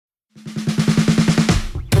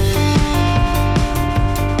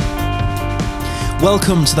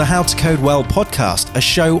Welcome to the How to Code Well podcast, a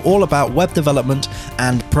show all about web development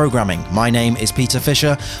and programming. My name is Peter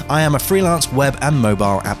Fisher. I am a freelance web and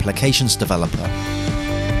mobile applications developer.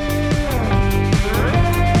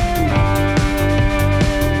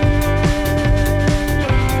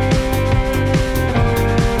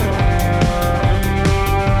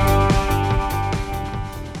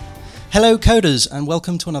 Hello coders, and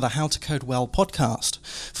welcome to another How to Code Well podcast.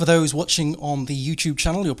 For those watching on the YouTube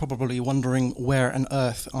channel, you're probably wondering where on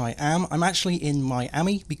earth I am. I'm actually in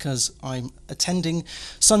Miami because I'm attending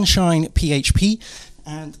Sunshine PHP,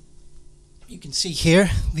 and you can see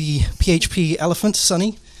here the PHP elephant,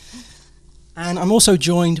 Sunny. And I'm also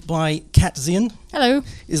joined by Kat Zien. Hello.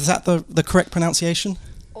 Is that the correct pronunciation?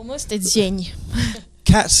 Almost, it's Dzień.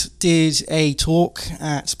 Kat did a talk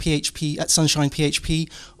at Sunshine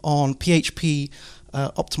PHP on PHP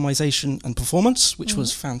optimization and performance, which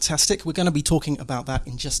was fantastic. We're going to be talking about that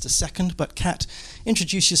in just a second. But Kat,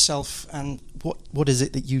 introduce yourself and what is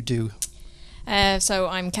it that you do? So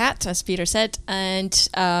I'm Kat, as Peter said, and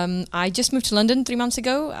I just moved to London 3 months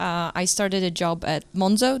ago. I started a job at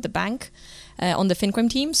Monzo, the bank, on the FinQuem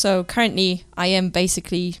team. So currently I am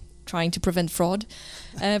basically trying to prevent fraud,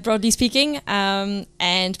 broadly speaking.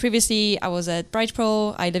 And previously I was at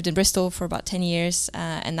Brightpro. I lived in Bristol for about 10 years,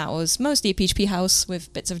 and that was mostly a PHP house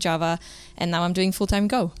with bits of Java. And now I'm doing full-time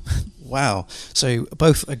Go. Wow. So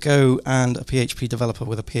both a Go and a PHP developer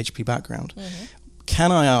with a PHP background. Mm-hmm.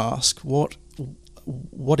 Can I ask, what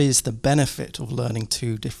is the benefit of learning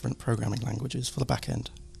two different programming languages for the back end?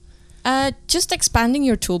 Just expanding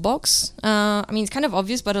your toolbox. I mean, it's kind of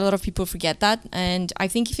obvious, but a lot of people forget that. And I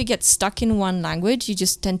think if you get stuck in one language, you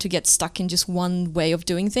just tend to get stuck in just one way of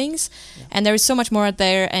doing things. Yeah. And there is so much more out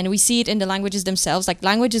there. And we see it in the languages themselves. Like,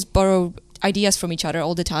 languages borrow ideas from each other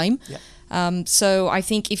all the time. Yeah. So I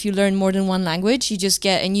think if you learn more than one language, you just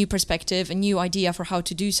get a new perspective, a new idea for how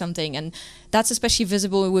to do something. And that's especially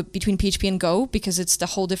visible between PHP and Go, because it's the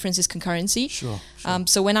whole difference is concurrency. Sure.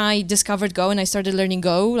 So when I discovered Go and I started learning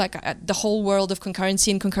Go, like the whole world of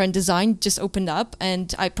concurrency and concurrent design just opened up.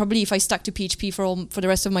 And I probably, if I stuck to PHP for the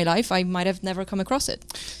rest of my life, I might have never come across it.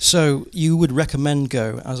 So you would recommend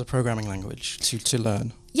Go as a programming language to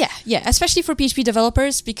learn? Yeah, especially for PHP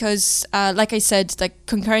developers, because like I said, like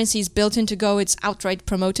concurrency is built into Go, it's outright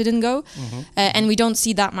promoted in Go, and we don't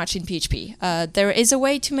see that much in PHP. There is a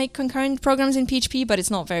way to make concurrent programs in PHP, but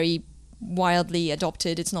it's not very wildly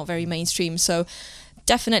adopted, it's not very mainstream, so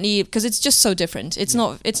definitely, because it's just so different. It's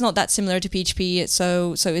not that similar to PHP,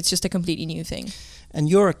 so it's just a completely new thing. And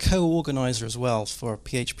you're a co-organizer as well for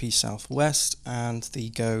PHP Southwest and the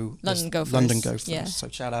London Go First. Yeah. So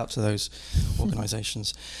shout out to those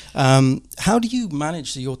organizations. How do you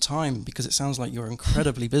manage your time? Because it sounds like you're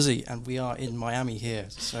incredibly busy, and we are in Miami here.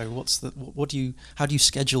 So how do you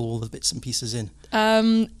schedule all the bits and pieces in?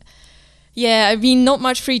 Yeah, I mean, not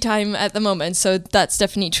much free time at the moment, so that's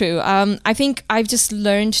definitely true. I think I've just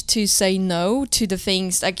learned to say no to the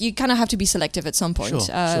things, like you kind of have to be selective at some point.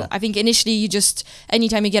 Sure. I think initially you just,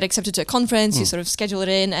 anytime you get accepted to a conference, you sort of schedule it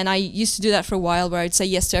in, and I used to do that for a while where I'd say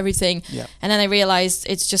yes to everything, and then I realized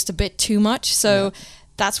it's just a bit too much, so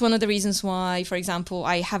that's one of the reasons why, for example,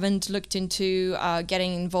 I haven't looked into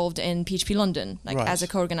getting involved in PHP London, as a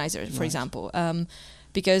co-organizer, for example.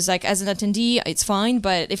 Because like as an attendee, it's fine,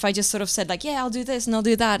 but if I just sort of said like, yeah, I'll do this and I'll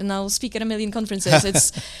do that and I'll speak at a million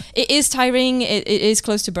conferences, it is tiring, it is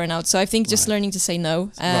close to burnout. So I think just learning to say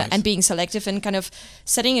no and being selective and kind of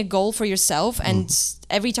setting a goal for yourself, and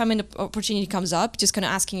every time an opportunity comes up, just kind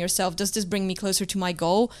of asking yourself, does this bring me closer to my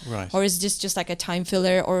goal? Right. Or is this just like a time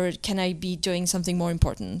filler, or can I be doing something more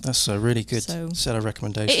important? That's a really good set of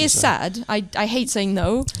recommendations. It is sad. I hate saying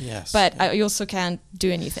no, but I also can't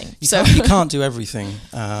do anything. You can't do everything.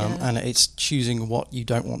 And it's choosing what you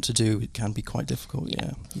don't want to do. It can be quite difficult.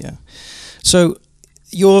 Yeah. So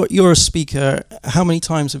you're a speaker. How many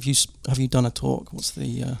times have you done a talk? What's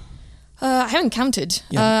the? I haven't counted.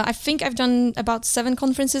 Yeah. I think I've done about 7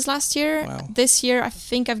 conferences last year. Wow. This year, I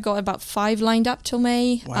think I've got about 5 lined up till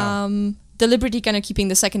May. Wow. Deliberately kind of keeping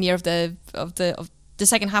the second year of the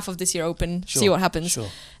second half of this year open. Sure. See what happens. Sure.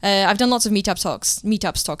 I've done lots of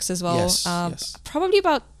meetups talks as well. Yes. Probably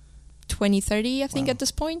about 20-30, I think, at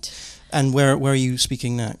this point. And where are you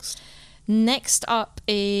speaking next? Next up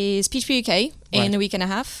is PHP UK in a week and a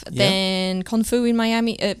half. Then Confu in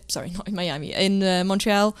Miami. Not in Miami, in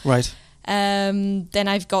Montreal. Right. Then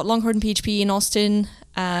I've got Longhorn PHP in Austin.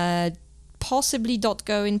 Possibly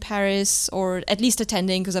 .go in Paris, or at least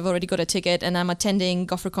attending, because I've already got a ticket, and I'm attending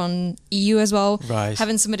GopherCon EU as well. Right.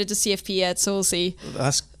 Haven't submitted to CFP yet, so we'll see.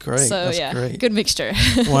 That's great. So great. Good mixture.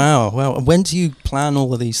 Wow. When do you plan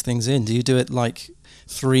all of these things in? Do you do it like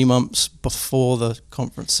 3 months before the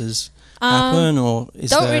conferences happen, or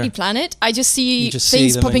don't really plan it. I just see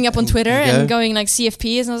things popping up on Twitter and going like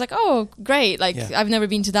CFPs, and I was like, oh, great! Like I've never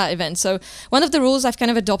been to that event. So one of the rules I've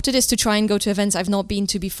kind of adopted is to try and go to events I've not been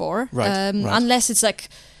to before, unless it's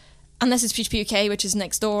PHP UK, which is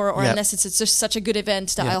next door, or unless it's just such a good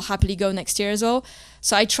event that I'll happily go next year as well.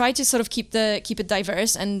 So I try to sort of keep it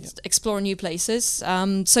diverse and explore new places.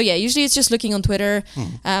 Usually it's just looking on Twitter,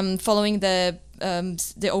 following the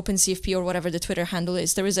open CFP or whatever the Twitter handle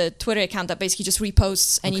is. There is a Twitter account that basically just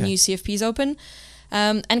reposts any new CFPs open.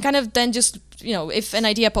 And kind of then just, if an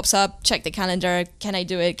idea pops up, check the calendar. Can I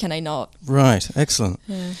do it? Can I not? Right. Excellent.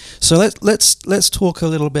 Yeah. So let's talk a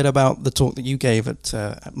little bit about the talk that you gave at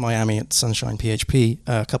Miami at Sunshine PHP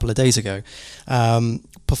a couple of days ago.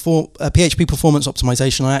 PHP performance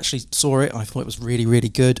optimization. I actually saw it. I thought it was really, really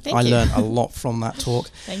good. I learned a lot from that talk.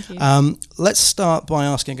 Thank you. Let's start by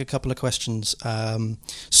asking a couple of questions.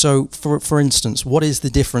 So, for instance, what is the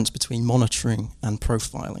difference between monitoring and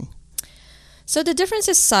profiling? So the difference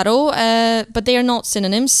is subtle, but they are not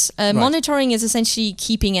synonyms. Monitoring is essentially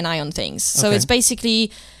keeping an eye on things. So it's basically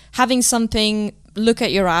having something look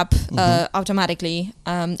at your app automatically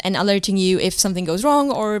and alerting you if something goes wrong,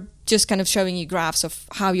 or just kind of showing you graphs of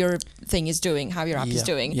how your thing is doing, how your app is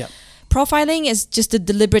doing. Yeah. Profiling is just a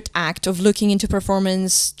deliberate act of looking into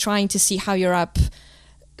performance, trying to see how your app,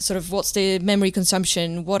 sort of what's the memory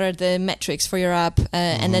consumption, what are the metrics for your app,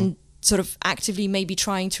 and then sort of actively maybe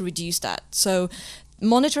trying to reduce that. So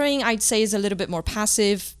monitoring, I'd say, is a little bit more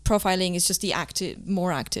passive. Profiling is just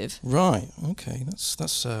more active. Right. Okay.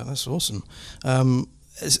 That's awesome.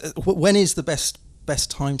 When is the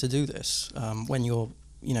best time to do this? When you're,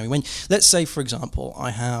 when, let's say, for example, I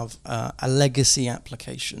have a legacy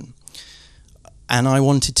application, and I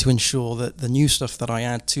wanted to ensure that the new stuff that I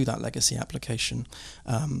add to that legacy application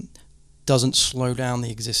doesn't slow down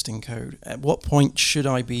the existing code. At what point should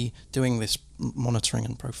I be doing this monitoring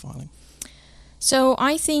and profiling? So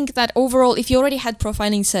I think that overall, if you already had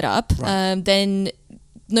profiling set up, then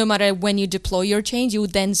no matter when you deploy your change, you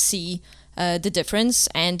would then see the difference.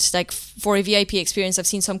 And like for a VIP experience, I've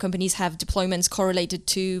seen some companies have deployments correlated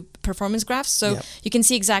to performance graphs. So you can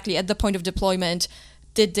see exactly at the point of deployment,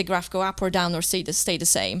 did the graph go up or down or stay the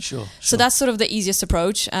same? Sure. So that's sort of the easiest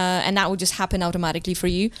approach, and that will just happen automatically for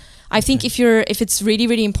you. I think if it's really,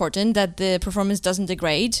 really important that the performance doesn't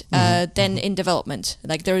degrade, then in development,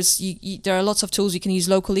 like there are lots of tools you can use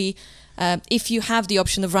locally. If you have the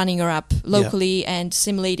option of running your app locally and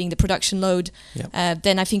simulating the production load,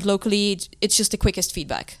 then I think locally it's just the quickest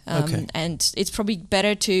feedback. And it's probably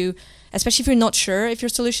better to, especially if you're not sure if your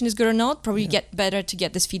solution is good or not, probably get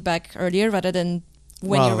this feedback earlier rather than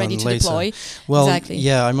when you're ready to deploy. Well,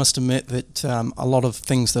 yeah, I must admit that a lot of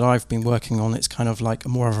things that I've been working on, it's kind of like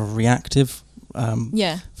more of a reactive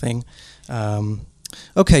thing.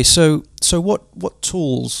 Okay, so what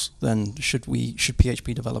tools then should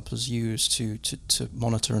PHP developers use to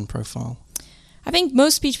monitor and profile? I think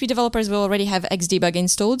most PHP developers will already have Xdebug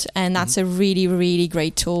installed, and that's a really, really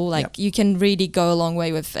great tool. Like you can really go a long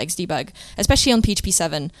way with Xdebug, especially on PHP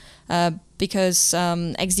 7, because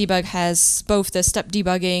Xdebug has both the step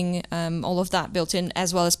debugging, all of that built in,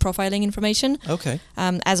 as well as profiling information. Okay.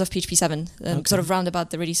 As of PHP 7, sort of round about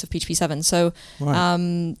the release of PHP 7. So,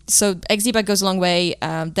 so Xdebug goes a long way.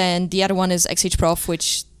 Then the other one is XHProf,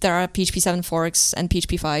 which there are PHP 7 forks and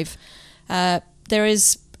PHP 5. There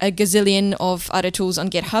is a gazillion of other tools on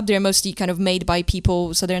GitHub. They're mostly kind of made by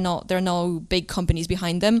people, so there are no big companies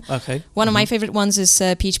behind them. Okay. One of my favorite ones is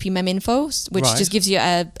PHP Meminfo, which just gives you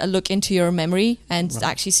a look into your memory and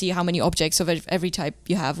actually see how many objects of every type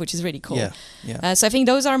you have, which is really cool. So I think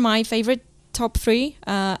those are my favorite top 3.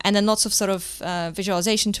 And then lots of sort of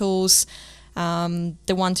visualization tools.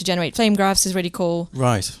 The one to generate flame graphs is really cool.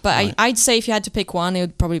 Right. But I'd say if you had to pick one, it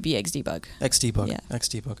would probably be Xdebug.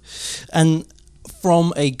 Xdebug. And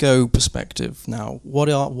from a Go perspective now, what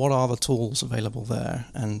are the tools available there,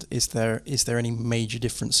 and is there any major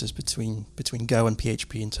differences between Go and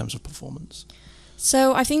PHP in terms of performance?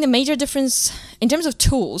 So I think the major difference in terms of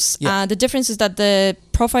tools, the difference is that the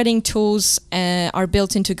profiling tools are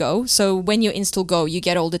built into Go. So when you install Go, you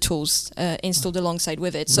get all the tools installed alongside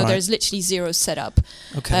with it. So there's literally zero setup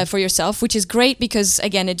for yourself, which is great because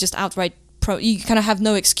again, it just outright you kind of have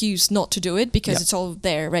no excuse not to do it because it's all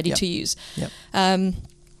there ready to use.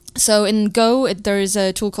 So in Go, there is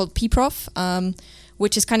a tool called pprof,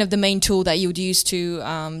 which is kind of the main tool that you would use to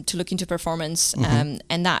look into performance,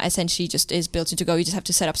 and that essentially just is built into Go. You just have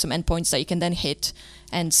to set up some endpoints that you can then hit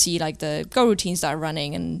and see like the Go routines that are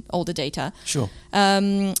running and all the data. Sure.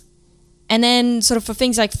 And then sort of for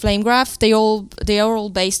things like FlameGraph, they are all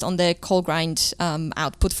based on the call grind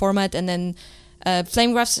output format. And then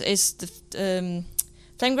FlameGraphs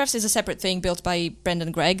is a separate thing built by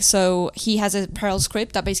Brendan Gregg. So he has a Perl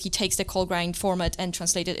script that basically takes the call grind format and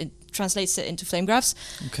translates it into FlameGraphs.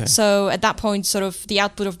 Okay. So at that point, sort of the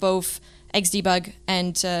output of both XDebug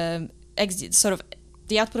and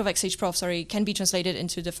the output of XHProf, can be translated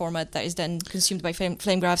into the format that is then consumed by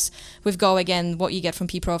FlameGraphs. With Go, again, what you get from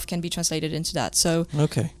pprof can be translated into that. So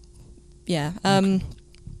okay. Yeah. And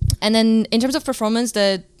then in terms of performance,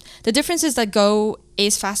 the difference is that Go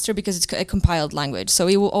is faster because it's a compiled language, so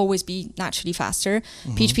it will always be naturally faster.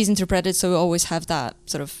 Mm-hmm. PHP is interpreted, so we always have that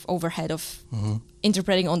sort of overhead of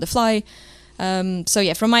interpreting on the fly. So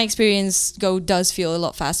yeah, from my experience, Go does feel a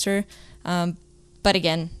lot faster. But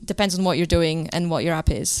again, depends on what you're doing and what your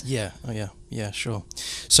app is. Yeah, sure.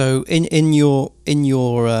 So in your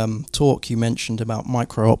talk, you mentioned about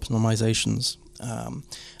micro optimizations,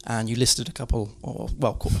 and you listed a couple,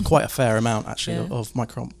 quite a fair amount actually of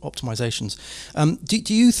micro optimizations.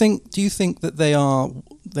 Do you think that they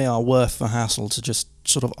are worth the hassle to just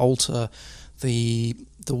sort of alter the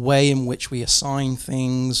way in which we assign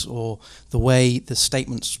things or the way the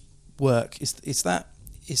statements work?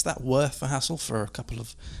 Is that worth the hassle for a couple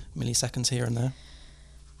of milliseconds here and there?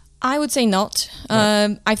 I would say not.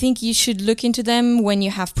 Right. I think you should look into them when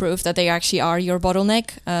you have proof that they actually are your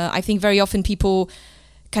bottleneck. I think very often people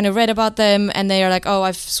kind of read about them and they are like, oh,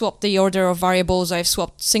 I've swapped the order of variables, I've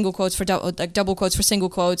swapped single quotes for double quotes for single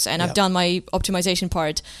quotes, and I've done my optimization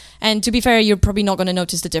part. And to be fair, you're probably not going to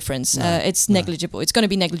notice the difference. It's negligible. It's going to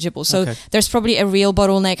be negligible. So there's probably a real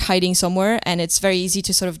bottleneck hiding somewhere, and it's very easy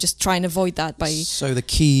to sort of just try and avoid that by. So the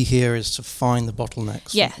key here is to find the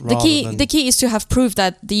bottlenecks. Yeah, the key is to have proof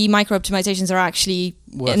that the micro optimizations are actually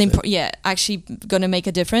actually going to make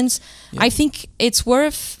a difference. Yeah. I think it's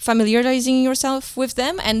worth familiarizing yourself with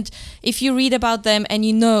them, and if you read about them and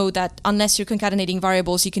you know that unless you're concatenating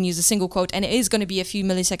variables, you can use a single quote and it is going to be a few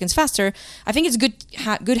milliseconds faster, I think it's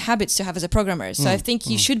good habits to have as a programmer. So I think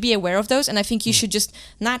you should be aware of those, and I think you should just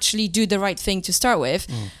naturally do the right thing to start with.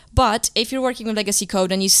 But if you're working with legacy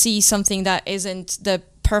code and you see something that isn't the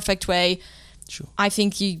perfect way, sure, I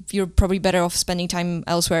think you're probably better off spending time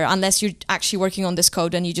elsewhere, unless you're actually working on this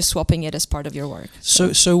code and you're just swapping it as part of your work.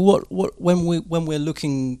 So what when we're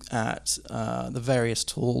looking at the various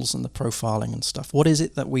tools and the profiling and stuff, what is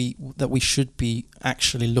it that we should be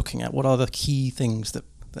actually looking at? What are the key things that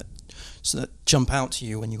jump out to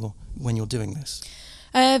you when you're doing this?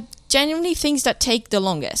 Genuinely things that take the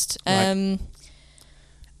longest. Right.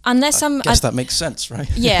 Unless I guess that makes sense, right?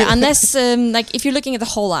 Yeah, unless like if you're looking at the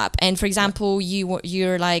whole app, and for example,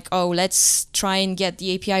 you're like, oh, let's try and get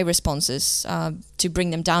the API responses to bring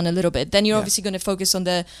them down a little bit. Then you're obviously going to focus on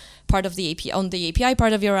the part of the API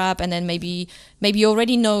part of your app, and then maybe you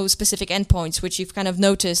already know specific endpoints which you've kind of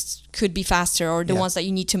noticed could be faster, or the ones that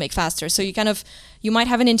you need to make faster. So you might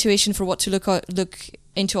have an intuition for what to look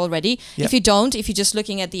into already. Yep. If you don't, if you're just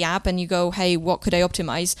looking at the app and you go, hey, what could I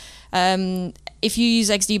optimize? If you use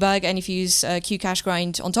XDebug and if you use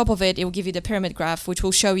QCacheGrind on top of it, it will give you the pyramid graph, which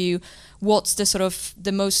will show you what's the sort of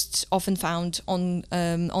the most often found on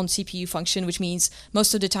CPU function, which means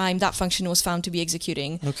most of the time that function was found to be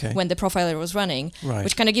executing when the profiler was running,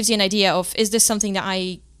 which kind of gives you an idea of, is this something that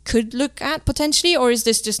I could look at potentially, or is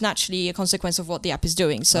this just naturally a consequence of what the app is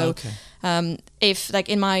doing? So if, like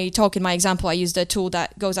in my example, I used a tool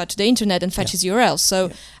that goes out to the internet and fetches URLs. So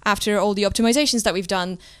after all the optimizations that we've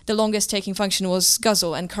done, the longest taking function was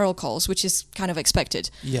guzzle and curl calls, which is kind of expected.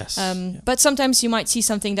 Yes. But sometimes you might see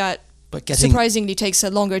something that surprisingly takes a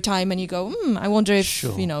longer time, and you go, I wonder if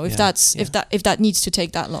if that needs to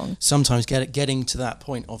take that long. Sometimes getting to that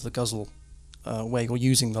point of the guzzle where you're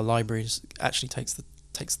using the libraries actually takes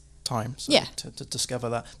time to discover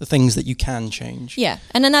that the things that you can change. Yeah,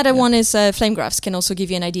 and another one is FlameGraphs can also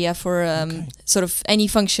give you an idea for sort of any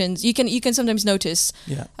functions. You can sometimes notice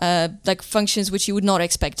like functions which you would not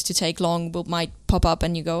expect to take long might pop up,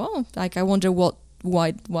 and you go, oh, like I wonder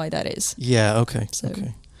why that is. Yeah. Okay.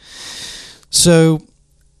 So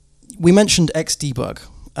we mentioned XDebug,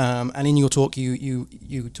 and in your talk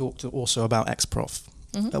you talked also about XProf.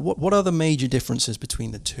 Mm-hmm. What are the major differences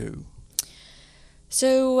between the two?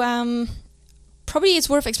 So probably it's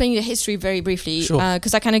worth explaining the history very briefly,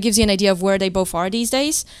 because that kind of gives you an idea of where they both are these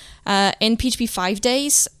days. In PHP 5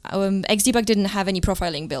 days, XDebug didn't have any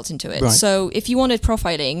profiling built into it. Right. So if you wanted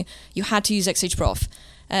profiling, you had to use XHProf.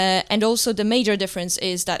 And also the major difference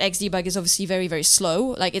is that XDebug is obviously very, very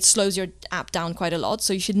slow. Like it slows your app down quite a lot,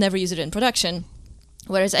 so you should never use it in production.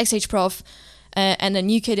 Whereas XHProf and a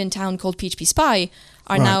new kid in town called PHP Spy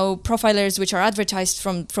are now profilers which are advertised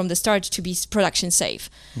from the start to be production safe.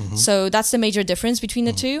 So that's the major difference between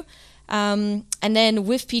the two. And then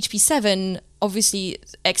with PHP 7, obviously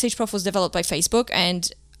XHProf was developed by Facebook,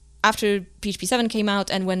 and after PHP 7 came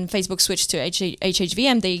out and when Facebook switched to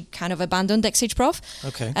HHVM, they kind of abandoned XHProf.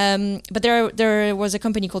 Okay. But there was a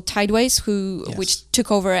company called Tideways which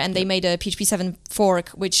took over, and they made a PHP 7 fork,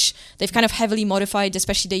 which they've kind of heavily modified,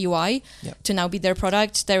 especially the UI, to now be their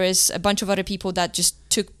product. There is a bunch of other people that just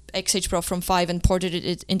took XHProf from 5 and ported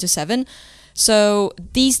it into 7. So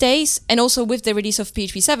these days, and also with the release of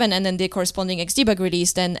PHP 7 and then the corresponding Xdebug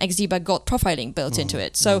release, then Xdebug got profiling built into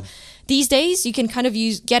it. So these days, you can kind of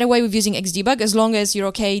get away with using Xdebug as long as you're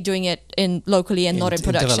okay doing it locally and not in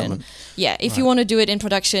production. If you want to do it in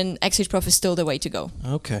production, XHProf is still the way to go.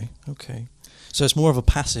 Okay. So it's more of a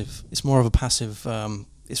passive.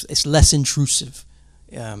 It's less intrusive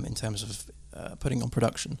in terms of putting on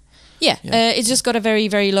production. It's just got a very,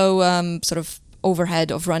 very low sort of overhead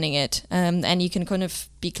of running it, and you can kind of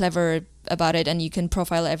be clever about it, and you can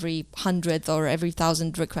profile every 100th or every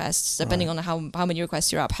 1,000 requests, depending on how many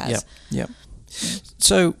requests your app has.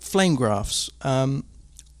 So flame graphs.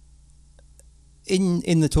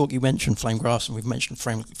 In the talk you mentioned flame graphs, and we've mentioned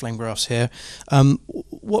flame graphs here.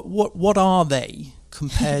 What are they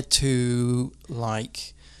compared to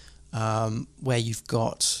like where you've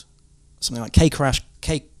got something like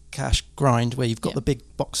Kcache grind, where you've got the big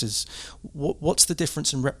boxes? What's the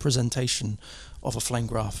difference in representation of a flame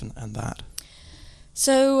graph and that?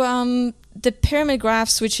 So the pyramid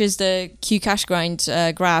graphs, which is the Kcache grind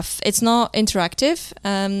graph, it's not interactive.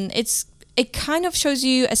 It kind of shows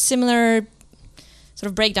you a similar sort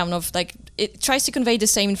of breakdown of, like, it tries to convey the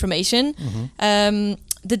same information.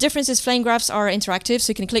 The difference is flame graphs are interactive,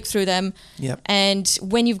 so you can click through them. And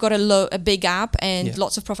when you've got a big app and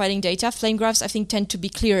lots of profiling data, flame graphs, I think, tend to be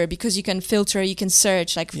clearer because you can filter, you can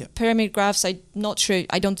search. Like pyramid graphs, I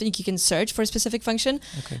don't think you can search for a specific function.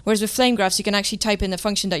 Whereas with flame graphs, you can actually type in a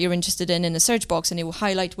function that you're interested in a search box, and it will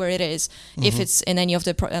highlight where it is if it's in any of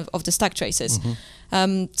the stack traces.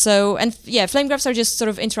 Flame graphs are just sort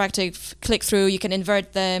of interactive, click through, you can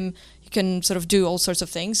invert them, you can sort of do all sorts of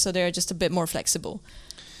things, so they're just a bit more flexible.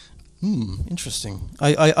 Interesting.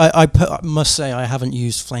 I must say I haven't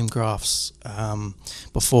used flame graphs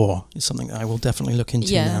before. It's something that I will definitely look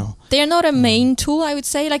into now. They're not a main tool, I would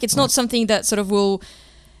say. Like, it's not something that sort of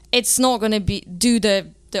it's not going to do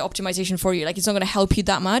the optimization for you. Like, it's not going to help you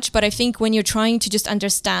that much. But I think when you're trying to just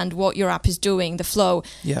understand what your app is doing, the flow,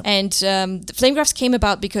 and the flame graphs came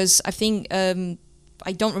about because I think,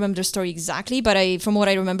 I don't remember the story exactly, but from what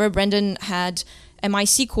I remember, Brendan had a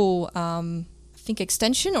MySQL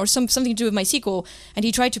extension or something to do with MySQL, and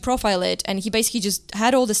he tried to profile it, and he basically just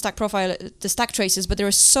had all the stack traces, but there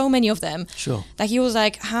were so many of them that he was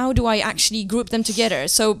like, how do I actually group them together?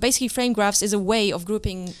 So basically flame graphs is a way of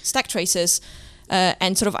grouping stack traces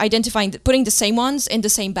and sort of identifying, putting the same ones in the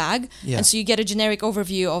same bag, and so you get a generic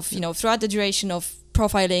overview of, throughout the duration of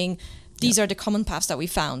profiling, these are the common paths that we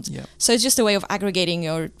found. So it's just a way of aggregating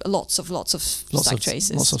your lots of stack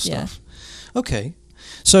traces. Lots of stuff. Okay,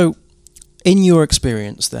 so in your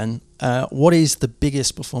experience then, what is the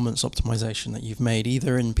biggest performance optimization that you've made,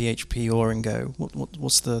 either in PHP or in Go?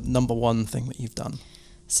 What's the number one thing that you've done?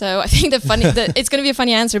 So I think it's going to be a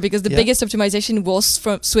funny answer, because the biggest optimization was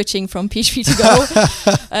from switching from PHP to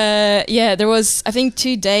Go. There was, I think,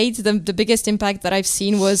 to date, the biggest impact that I've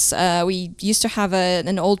seen was we used to have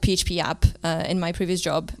an old PHP app in my previous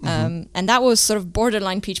job, and that was sort of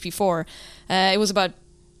borderline PHP 4. It was about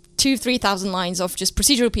 2,000-3,000 lines of just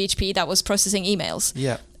procedural PHP that was processing emails.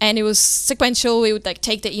 And it was sequential. We would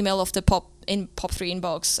take the email off the POP3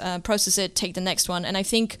 inbox, process it, take the next one. And I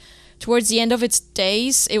think towards the end of its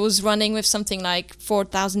days, it was running with something like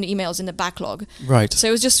 4,000 emails in the backlog. So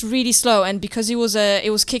it was just really slow. And because it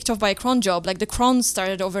was kicked off by a cron job, like the crons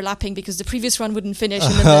started overlapping because the previous run wouldn't finish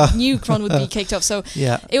and then the new cron would be kicked off. So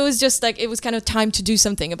it was just like, it was kind of time to do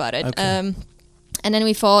something about it. And then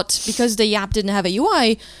we thought, because the app didn't have a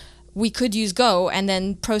UI, we could use Go and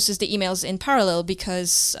then process the emails in parallel,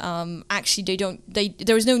 because actually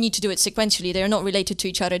there is no need to do it sequentially. They're not related to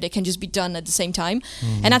each other. They can just be done at the same time.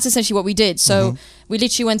 And that's essentially what we did. So we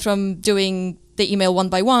literally went from doing the email one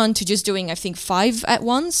by one to just doing, I think, 5 at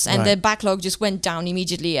once. And the backlog just went down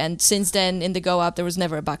immediately. And since then, in the Go app, there was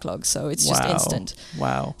never a backlog. So it's just instant.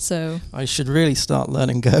 Wow. So I should really start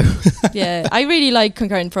learning Go. I really like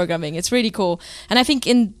concurrent programming. It's really cool. And I think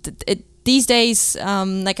these days,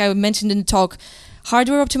 like I mentioned in the talk,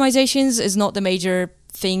 hardware optimizations is not the major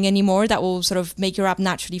thing anymore that will sort of make your app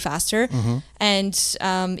naturally faster. And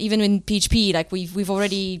even in PHP, like we've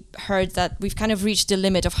already heard that we've kind of reached the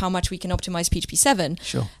limit of how much we can optimize PHP 7.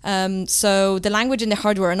 Sure. So the language and the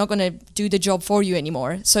hardware are not going to do the job for you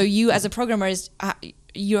anymore. So you as a programmer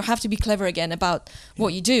you have to be clever again about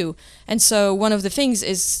what you do. And so one of the things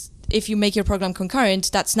is, if you make your program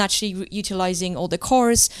concurrent, that's naturally utilizing all the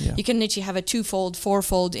cores. You can literally have a 2-fold,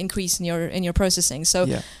 4-fold increase in your processing. So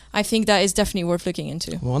I think that is definitely worth looking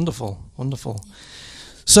into. Wonderful.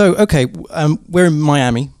 So, okay, we're in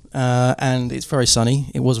Miami, and it's very sunny.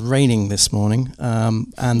 It was raining this morning,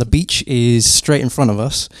 and the beach is straight in front of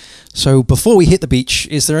us. So before we hit the beach,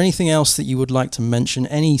 is there anything else that you would like to mention?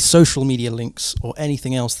 Any social media links or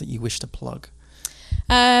anything else that you wish to plug?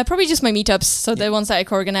 Probably just my meetups, so the ones that I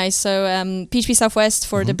co-organize. So PHP Southwest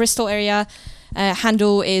for the Bristol area.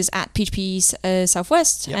 Handle is at PHP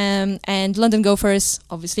Southwest. And London Gophers,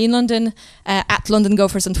 obviously in London, at London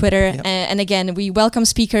Gophers on Twitter. And again, we welcome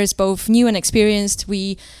speakers, both new and experienced.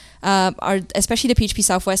 We especially the PHP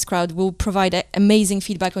Southwest crowd, will provide amazing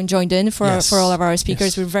feedback on Joined In for all of our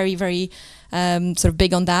speakers. We're very, very sort of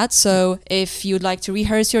big on that. So if you'd like to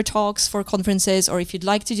rehearse your talks for conferences, or if you'd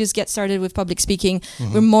like to just get started with public speaking,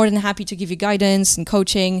 we're more than happy to give you guidance and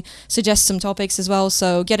coaching, suggest some topics as well.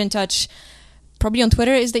 So get in touch. Probably on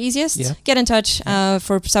Twitter is the easiest. Get in touch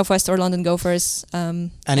for Southwest or London Gophers.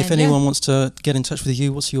 And if anyone wants to get in touch with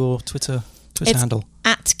you, what's your Twitter handle?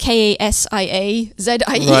 At KASIAZIEN,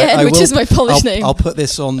 which is my Polish name. I'll put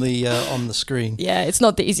this on the screen. Yeah, it's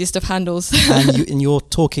not the easiest of handles. And you're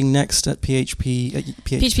talking next at PHP UK.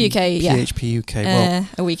 PHP UK. Well,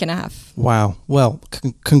 a week and a half. Wow. Well,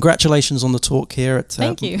 congratulations on the talk here at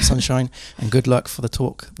Thank you. Sunshine, and good luck for the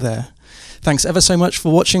talk there. Thanks ever so much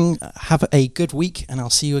for watching. Have a good week, and I'll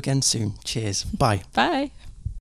see you again soon. Cheers. Bye. Bye.